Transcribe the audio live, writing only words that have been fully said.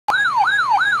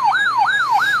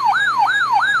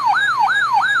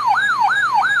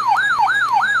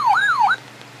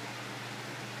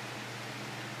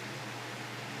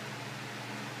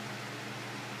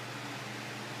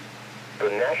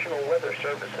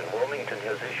Service in Wilmington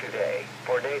has issued a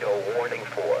tornado warning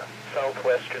for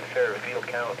southwestern Fairfield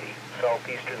County,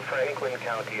 southeastern Franklin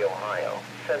County, Ohio,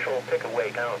 central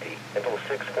Pickaway County, until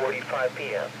 6:45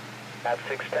 p.m. At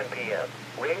 6:10 p.m.,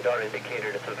 radar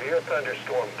indicated a severe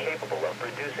thunderstorm capable of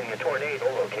producing a tornado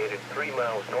located 3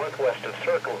 miles northwest of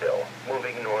Circleville,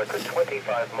 moving north at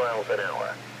 25 miles an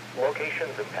hour.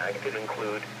 Locations impacted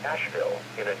include Asheville.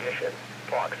 In addition,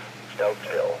 Fox,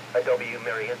 Stoutsville, W.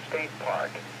 Marion State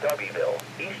Park, Wville,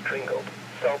 East Ringgold,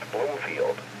 South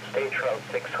Bloomfield, State Route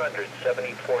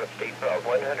 674, State Route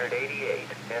 188,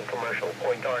 and Commercial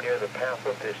Point are near the path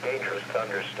of this dangerous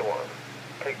thunderstorm.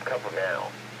 Take cover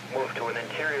now. Move to an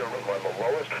interior room on the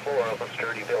lowest floor of a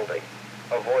sturdy building.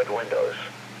 Avoid windows.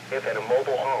 If in a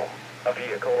mobile home, a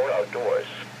vehicle, or outdoors,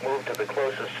 move to the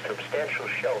closest substantial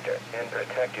shelter and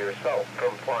protect yourself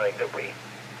from flying debris.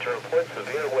 To report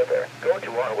severe weather, go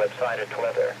to our website at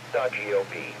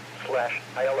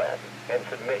weather.gov/ILN and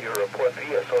submit your report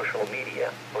via